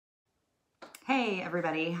Hey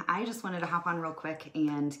everybody, I just wanted to hop on real quick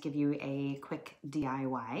and give you a quick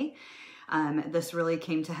DIY. This really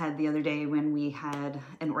came to head the other day when we had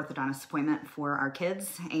an orthodontist appointment for our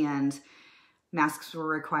kids, and masks were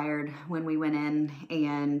required when we went in,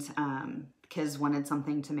 and kids wanted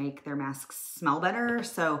something to make their masks smell better.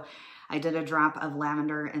 So I did a drop of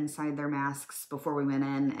lavender inside their masks before we went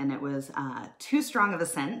in, and it was too strong of a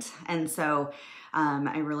scent. And so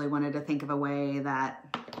I really wanted to think of a way that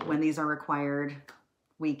when these are required,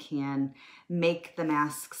 we can make the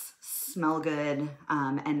masks smell good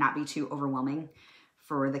and not be too overwhelming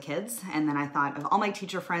for the kids. And then I thought of all my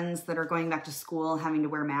teacher friends that are going back to school having to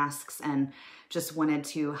wear masks, and just wanted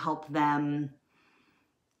to help them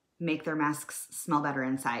make their masks smell better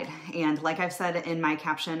inside. And like I've said in my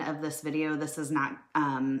caption of this video, this is not,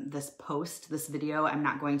 this video, I'm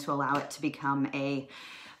not going to allow it to become a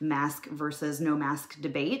mask versus no mask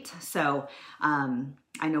debate. So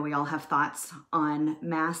I know we all have thoughts on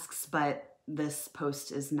masks, but this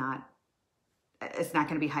post is not, it's not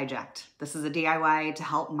going to be hijacked. This is a DIY to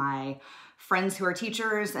help my friends who are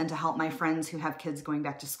teachers and to help my friends who have kids going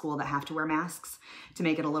back to school that have to wear masks, to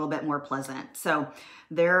make it a little bit more pleasant. So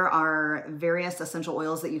there are various essential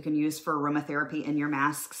oils that you can use for aromatherapy in your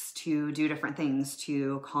masks to do different things,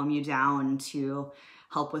 to calm you down, to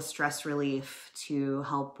help with stress relief, to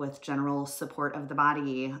help with general support of the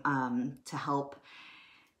body, to help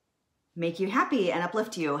make you happy and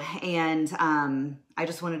uplift you. And I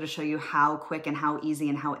just wanted to show you how quick and how easy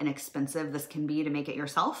and how inexpensive this can be to make it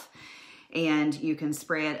yourself. And you can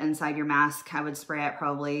spray it inside your mask. I would spray it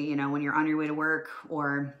probably, you know, when you're on your way to work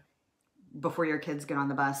or before your kids get on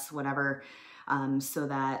the bus, whatever, so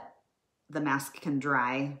that the mask can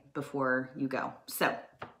dry before you go. So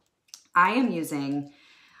I am using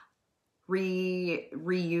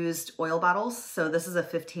reused oil bottles. So this is a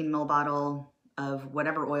 15 ml bottle of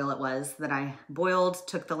whatever oil it was that I boiled,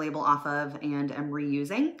 took the label off of, and am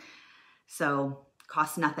reusing. So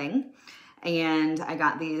costs nothing. And I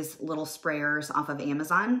got these little sprayers off of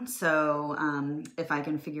Amazon. So if I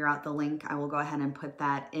can figure out the link, I will go ahead and put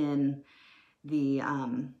that in the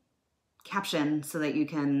caption so that you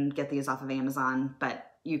can get these off of Amazon,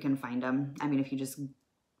 but you can find them. I mean, if you just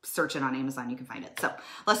search it on Amazon, you can find it. So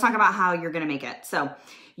let's talk about how you're gonna make it. So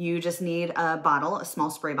you just need a bottle, a small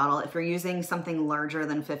spray bottle. If you're using something larger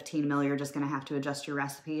than 15 ml, you're just gonna have to adjust your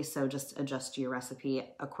recipe. So just adjust your recipe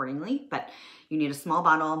accordingly, but you need a small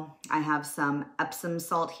bottle. I have some Epsom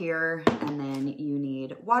salt here, and then you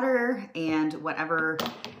need water and whatever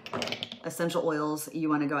essential oils you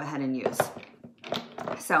wanna go ahead and use.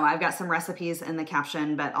 So I've got some recipes in the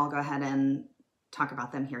caption, but I'll go ahead and talk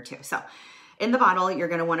about them here too. So in the bottle, you're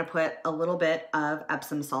gonna wanna put a little bit of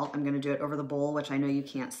Epsom salt. I'm gonna do it over the bowl, which I know you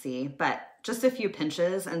can't see, but just a few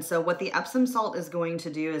pinches. And so what the Epsom salt is going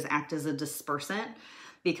to do is act as a dispersant,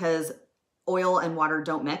 because oil and water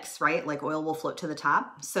don't mix, right? Like oil will float to the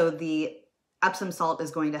top. So the Epsom salt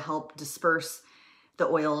is going to help disperse the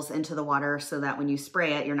oils into the water, so that when you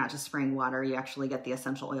spray it, you're not just spraying water, you actually get the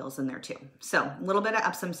essential oils in there too. So a little bit of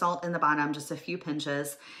Epsom salt in the bottom, just a few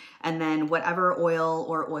pinches, and then whatever oil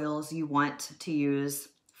or oils you want to use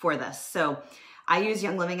for this. So I use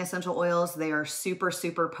Young Living essential oils. They are super,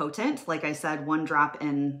 super potent. Like I said, one drop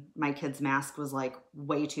in my kid's mask was like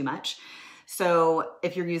way too much. So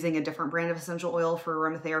if you're using a different brand of essential oil for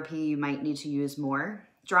aromatherapy, you might need to use more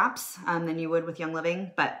drops than you would with Young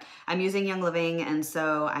Living, but I'm using Young Living, and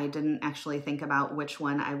so I didn't actually think about which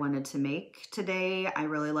one I wanted to make today. I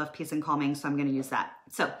really love Peace and Calming, so I'm gonna use that.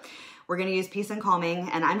 So we're gonna use Peace and Calming,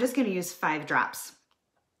 and I'm just gonna use 5 drops.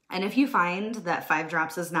 And if you find that 5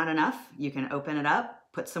 drops is not enough, you can open it up,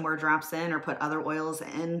 put some more drops in, or put other oils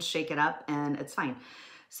in, shake it up, and it's fine.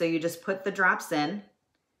 So you just put the drops in,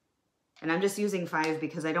 and I'm just using 5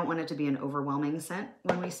 because I don't want it to be an overwhelming scent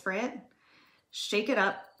when we spray it. Shake it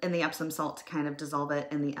up in the Epsom salt to kind of dissolve it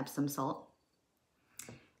in the Epsom salt.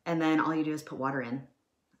 And then all you do is put water in.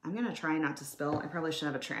 I'm gonna try not to spill. I probably should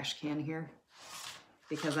have a trash can here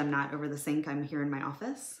because I'm not over the sink. I'm here in my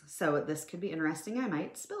office. So this could be interesting. I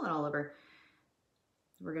might spill it all over.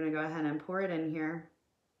 We're gonna go ahead and pour it in here.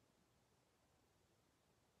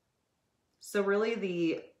 So really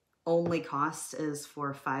the only cost is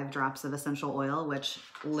for 5 drops of essential oil, which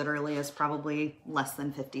literally is probably less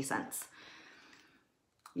than 50 cents.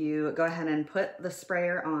 You go ahead and put the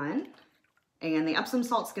sprayer on, and the Epsom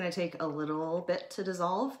salt's gonna take a little bit to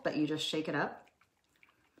dissolve, but you just shake it up,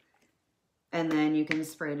 and then you can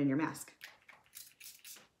spray it in your mask.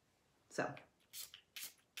 So,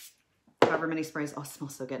 however many sprays, oh, it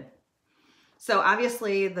smells so good. So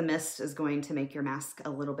obviously the mist is going to make your mask a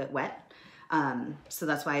little bit wet. So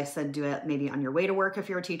that's why I said do it maybe on your way to work if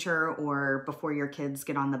you're a teacher, or before your kids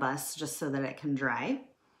get on the bus, just so that it can dry.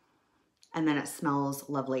 And then it smells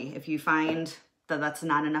lovely. If you find that that's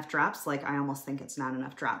not enough drops, like I almost think it's not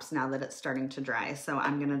enough drops now that it's starting to dry. So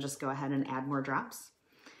I'm gonna just go ahead and add more drops.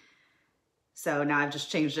 So now I've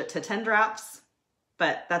just changed it to 10 drops,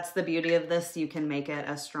 but that's the beauty of this. You can make it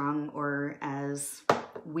as strong or as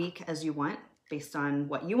weak as you want based on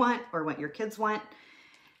what you want or what your kids want.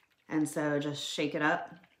 And so just shake it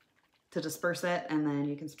up to disperse it, and then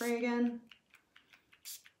you can spray again.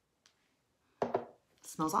 It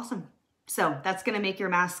smells awesome. So that's gonna make your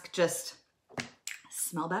mask just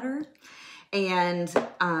smell better and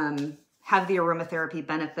have the aromatherapy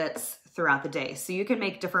benefits throughout the day. So you can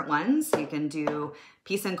make different ones. You can do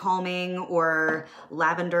peace and calming, or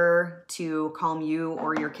lavender to calm you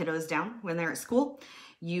or your kiddos down when they're at school.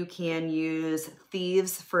 You can use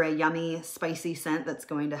Thieves for a yummy, spicy scent that's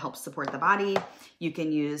going to help support the body. You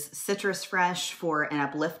can use Citrus Fresh for an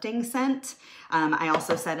uplifting scent. I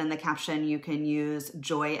also said in the caption, you can use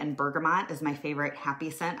Joy and Bergamot is my favorite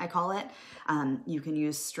happy scent, I call it. You can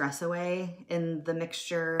use Stress Away in the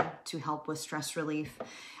mixture to help with stress relief.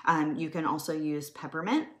 You can also use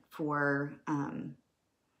peppermint for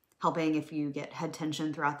helping if you get head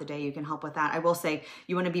tension throughout the day. You can help with that. I will say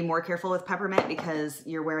you want to be more careful with peppermint because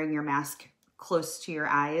you're wearing your mask close to your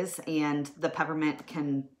eyes, and the peppermint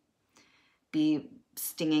can be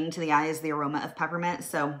stinging to the eyes, the aroma of peppermint.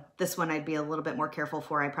 So this one I'd be a little bit more careful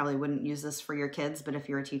for. I probably wouldn't use this for your kids, but if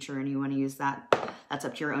you're a teacher and you want to use that, that's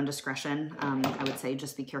up to your own discretion. I would say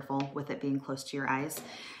just be careful with it being close to your eyes.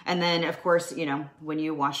 And then of course, you know, when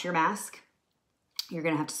you wash your mask, you're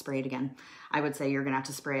gonna have to spray it again. I would say you're gonna have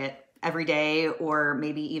to spray it every day, or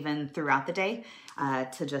maybe even throughout the day,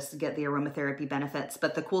 to just get the aromatherapy benefits.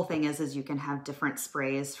 But the cool thing is you can have different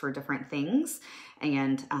sprays for different things,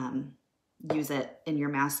 and use it in your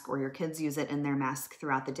mask, or your kids use it in their mask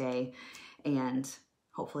throughout the day. And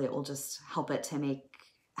hopefully it will just help to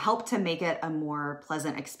make it a more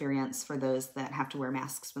pleasant experience for those that have to wear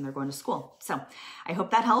masks when they're going to school. So I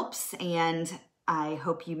hope that helps, and I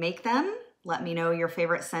hope you make them. Let me know your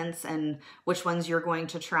favorite scents and which ones you're going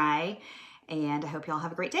to try. And I hope you all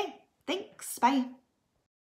have a great day. Thanks. Bye.